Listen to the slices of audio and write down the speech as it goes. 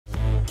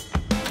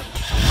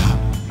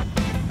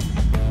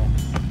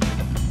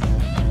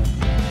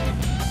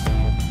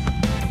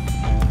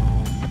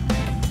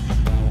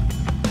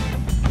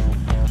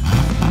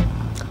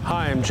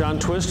John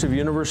Twist of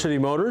University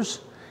Motors,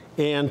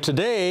 and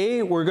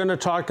today we're going to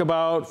talk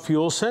about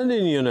fuel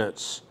sending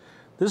units.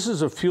 This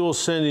is a fuel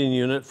sending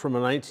unit from a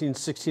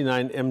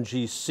 1969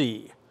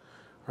 MGC.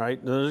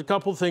 Right? There's a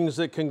couple things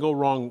that can go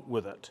wrong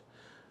with it.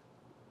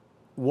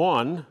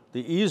 One,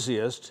 the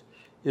easiest,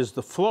 is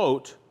the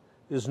float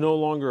is no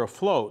longer a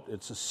float,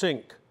 it's a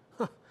sink.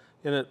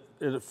 And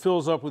it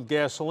fills up with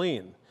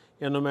gasoline.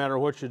 And no matter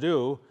what you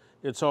do,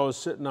 it's always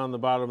sitting on the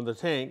bottom of the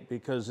tank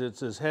because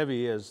it's as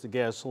heavy as the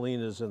gasoline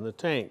is in the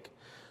tank.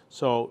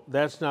 So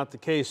that's not the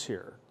case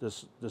here.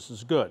 This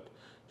is good.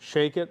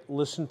 Shake it,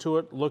 listen to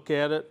it, look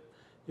at it.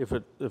 If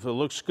it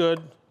looks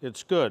good,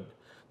 it's good.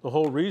 The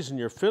whole reason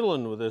you're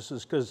fiddling with this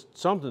is because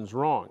something's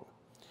wrong.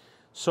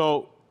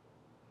 So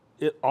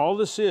all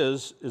this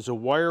is a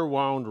wire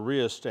wound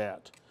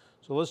rheostat.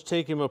 So let's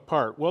take him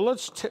apart. Well,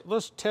 let's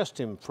test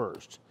him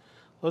first.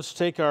 Let's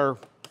take our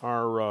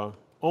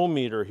ohm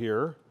meter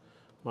here,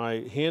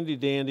 my handy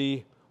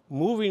dandy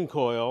moving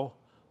coil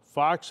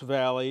Fox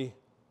Valley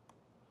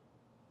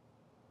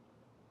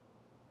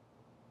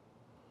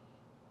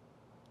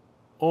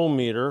ohm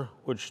meter,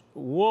 which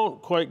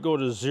won't quite go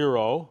to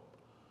 0.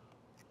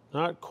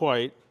 Not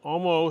quite,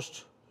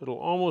 almost, it'll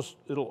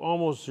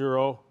almost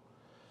 0.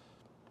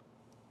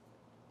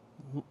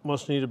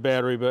 Must need a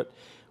battery, but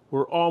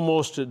we're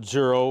almost at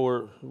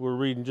 0. We're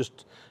reading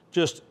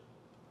just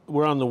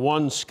we're on the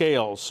 1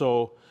 scale,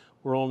 so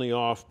we're only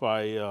off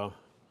by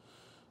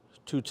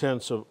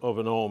 0.2 of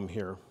an ohm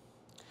here.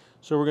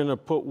 So we're going to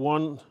put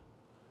one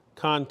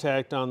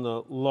contact on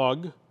the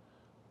lug,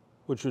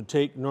 which would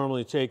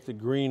normally take the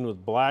green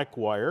with black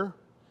wire,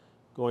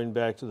 going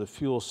back to the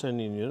fuel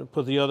sending unit.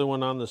 Put the other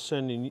one on the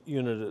sending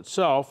unit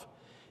itself,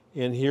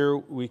 and here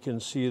we can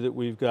see that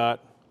we've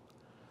got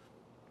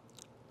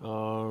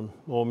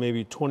well,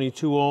 maybe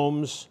 22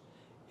 ohms,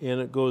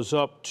 and it goes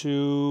up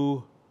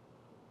to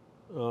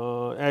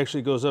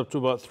actually goes up to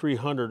about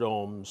 300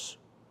 ohms.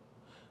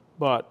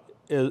 But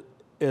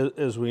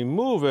as we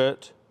move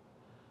it,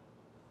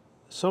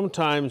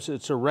 sometimes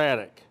it's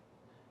erratic,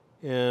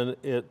 and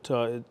it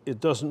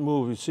doesn't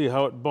move. You see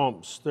how it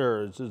bumps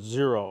there? It's at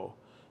 0,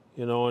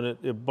 you know, and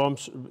it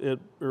bumps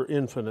or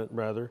infinite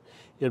rather.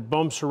 It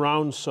bumps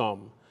around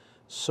some.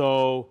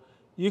 So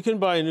you can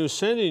buy a new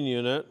sending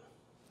unit,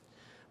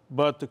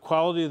 but the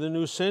quality of the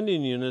new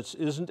sending units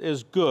isn't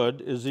as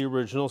good as the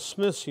original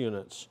Smiths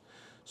units.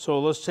 So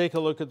let's take a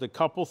look at the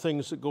couple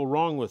things that go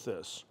wrong with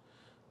this.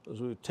 As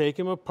we take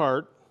them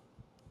apart,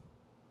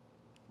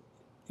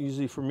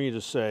 easy for me to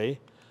say,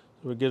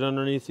 we get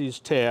underneath these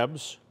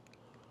tabs,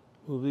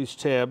 move these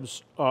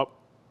tabs up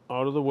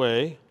out of the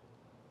way.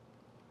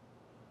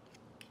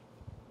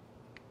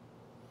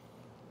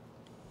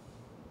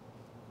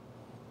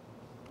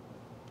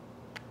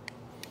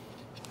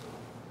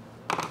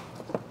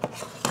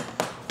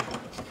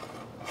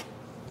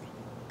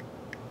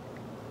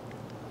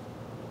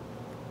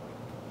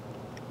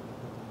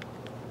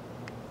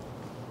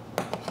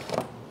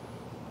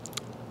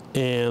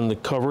 And the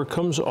cover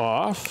comes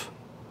off.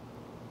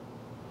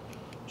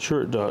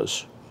 Sure it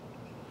does.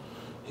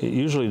 It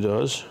usually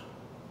does.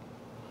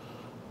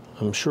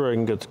 I'm sure I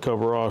can get the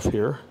cover off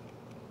here.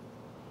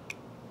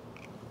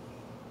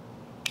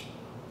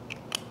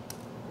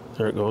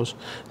 There it goes.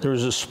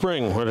 There's a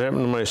spring. What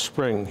happened to my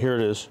spring? Here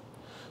it is.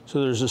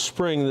 So there's a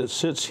spring that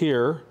sits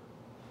here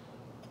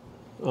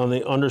on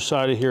the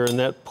underside of here, and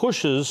that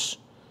pushes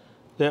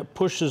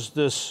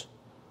this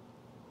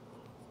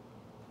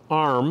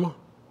arm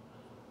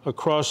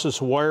across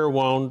this wire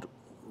wound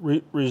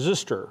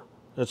resistor.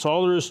 That's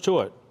all there is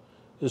to it.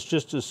 It's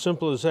just as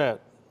simple as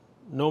that.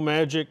 No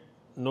magic,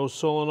 no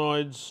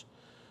solenoids,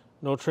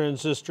 no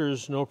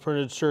transistors, no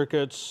printed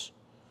circuits.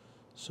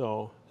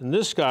 So, and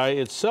this guy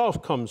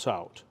itself comes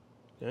out,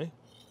 okay?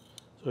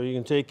 So you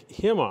can take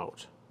him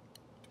out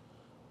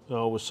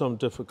with some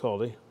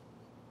difficulty.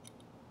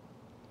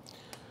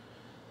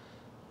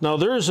 Now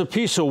there's a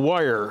piece of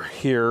wire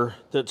here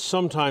that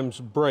sometimes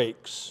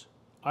breaks.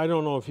 I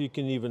don't know if you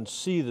can even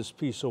see this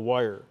piece of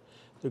wire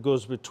that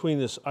goes between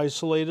this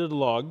isolated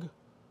lug,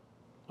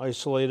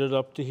 isolated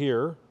up to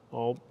here,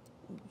 so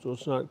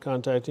it's not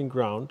contacting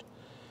ground,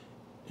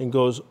 and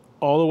goes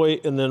all the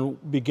way and then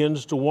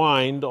begins to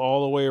wind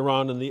all the way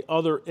around, and the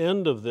other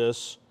end of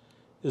this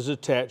is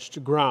attached to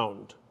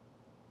ground.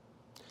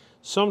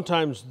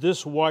 Sometimes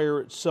this wire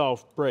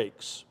itself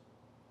breaks.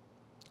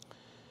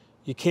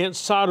 You can't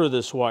solder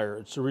this wire.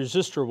 It's a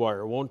resistor wire.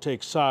 It won't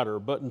take solder,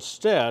 but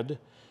instead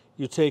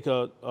you take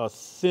a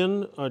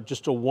thin,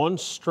 just a 1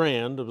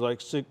 strand of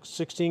like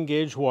 16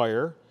 gauge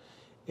wire,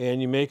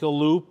 and you make a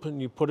loop and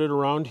you put it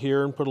around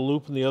here and put a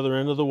loop in the other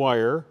end of the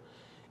wire,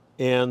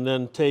 and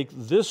then take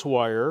this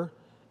wire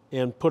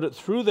and put it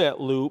through that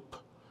loop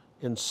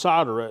and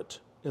solder it,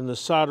 and the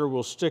solder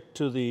will stick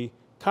to the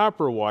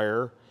copper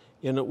wire,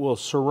 and it will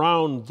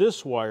surround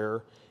this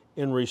wire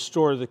and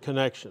restore the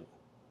connection.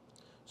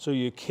 So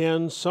you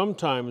can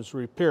sometimes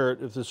repair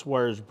it if this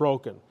wire is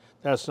broken.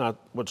 That's not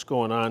what's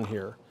going on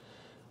here.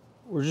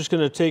 We're just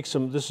going to take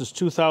some, this is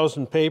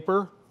 2000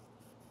 paper.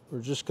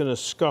 We're just going to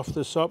scuff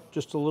this up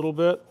just a little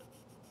bit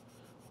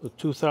with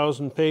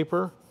 2000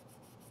 paper.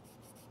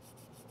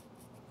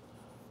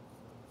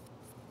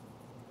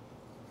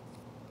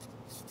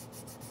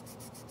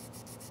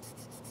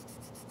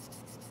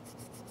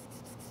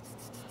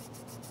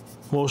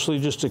 Mostly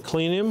just to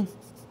clean him.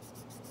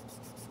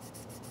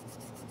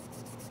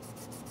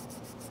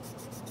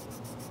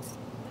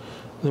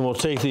 Then we'll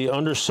take the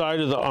underside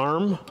of the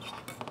arm,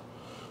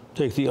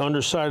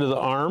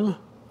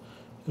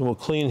 and we'll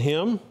clean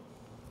him.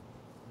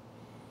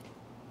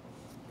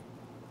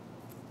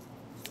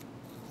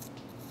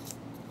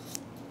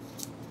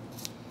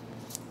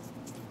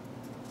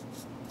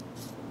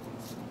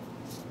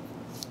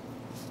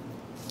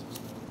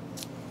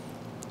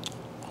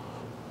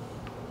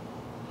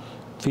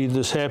 Feed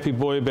this happy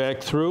boy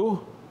back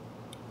through.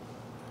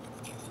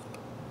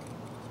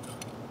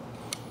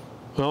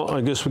 Well,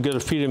 I guess we got to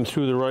feed him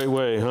through the right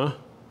way, huh?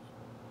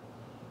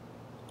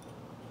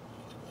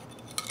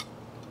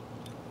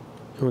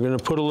 And we're going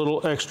to put a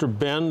little extra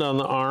bend on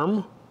the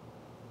arm.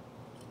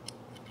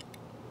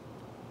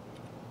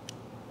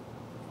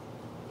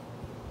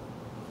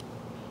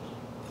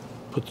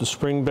 Put the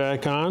spring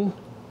back on.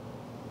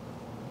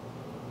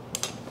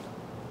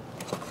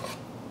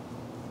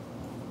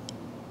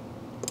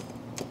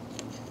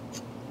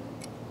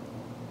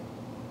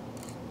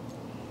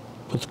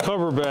 Put the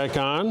cover back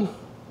on.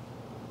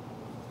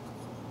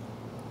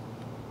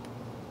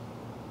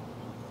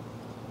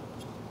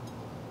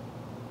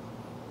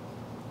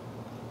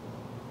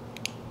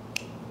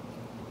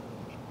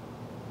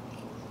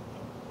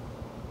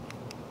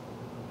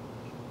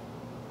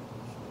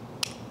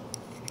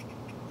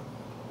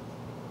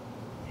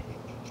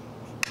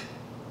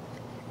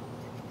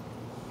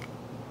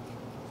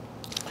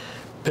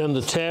 Bend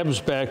the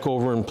tabs back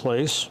over in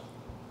place.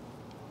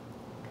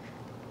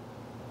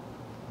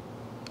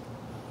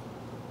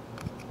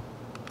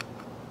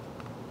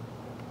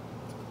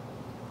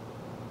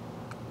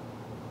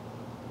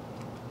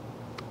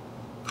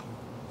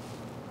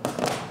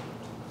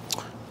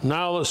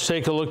 Now let's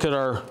take a look at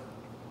our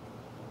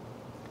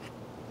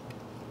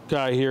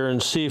guy here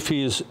and see if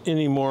he's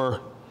any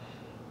more.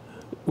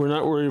 We're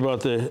not worried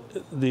about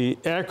the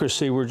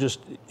accuracy. We're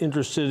just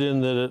interested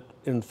in that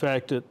in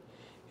fact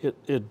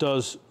it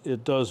does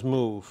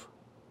move.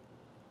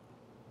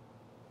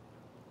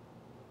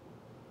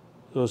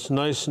 So it's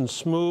nice and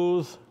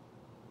smooth.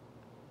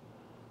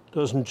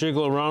 Doesn't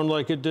jiggle around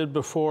like it did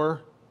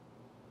before.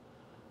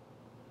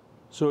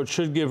 So it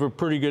should give a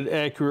pretty good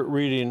accurate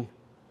reading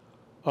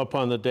up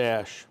on the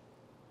dash.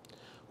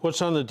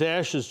 What's on the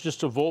dash is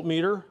just a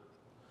voltmeter.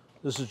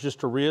 This is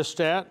just a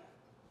rheostat.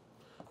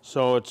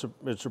 So it's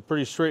a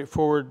pretty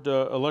straightforward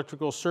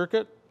electrical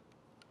circuit,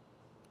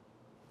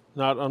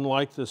 not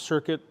unlike the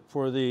circuit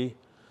for the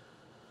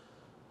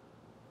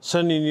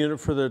sending unit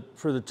for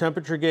the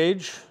temperature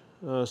gauge,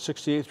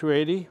 68 through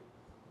 80.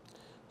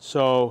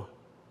 So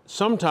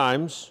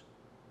sometimes,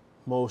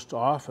 most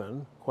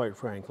often, quite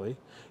frankly,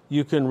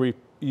 you can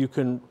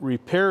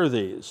repair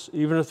these,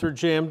 even if they're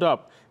jammed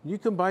up. You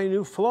can buy a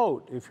new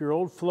float. If your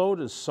old float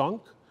is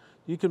sunk,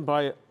 you can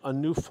buy a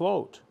new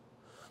float.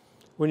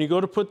 When you go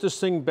to put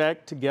this thing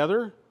back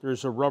together,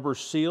 there's a rubber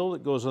seal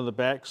that goes on the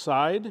back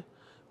side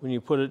when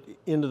you put it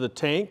into the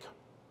tank.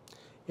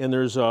 And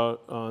there's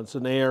it's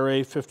an ARA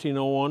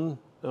 1501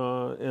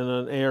 and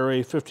an ARA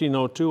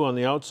 1502 on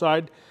the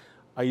outside.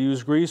 I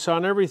use grease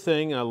on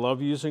everything. I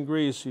love using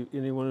grease.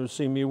 Anyone who's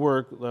seen me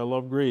work, I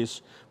love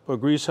grease. Put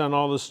grease on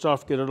all this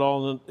stuff, get it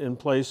all in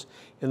place,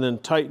 and then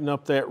tighten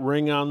up that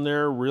ring on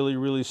there really,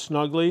 really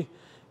snugly,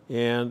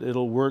 and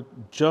it'll work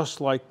just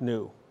like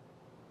new.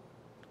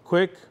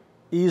 Quick,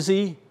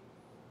 easy.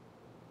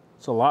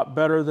 It's a lot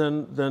better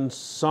than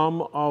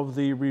some of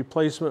the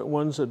replacement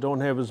ones that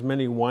don't have as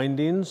many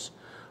windings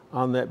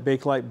on that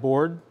Bakelite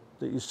board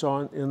that you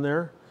saw in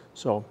there.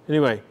 So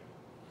anyway,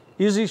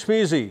 easy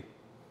schmeezy.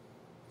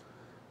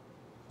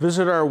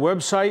 Visit our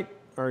website,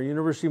 our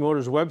University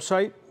Motors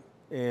website,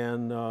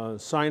 and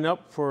sign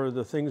up for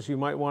the things you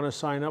might want to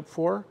sign up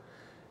for.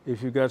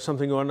 If you've got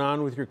something going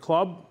on with your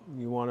club,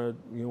 you want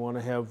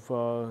to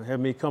have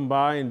me come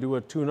by and do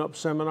a tune-up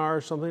seminar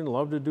or something,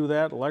 love to do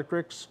that.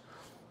 Electrics,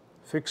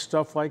 fix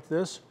stuff like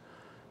this.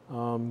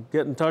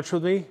 Get in touch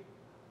with me,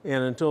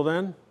 and until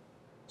then,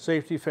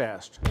 safety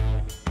fast.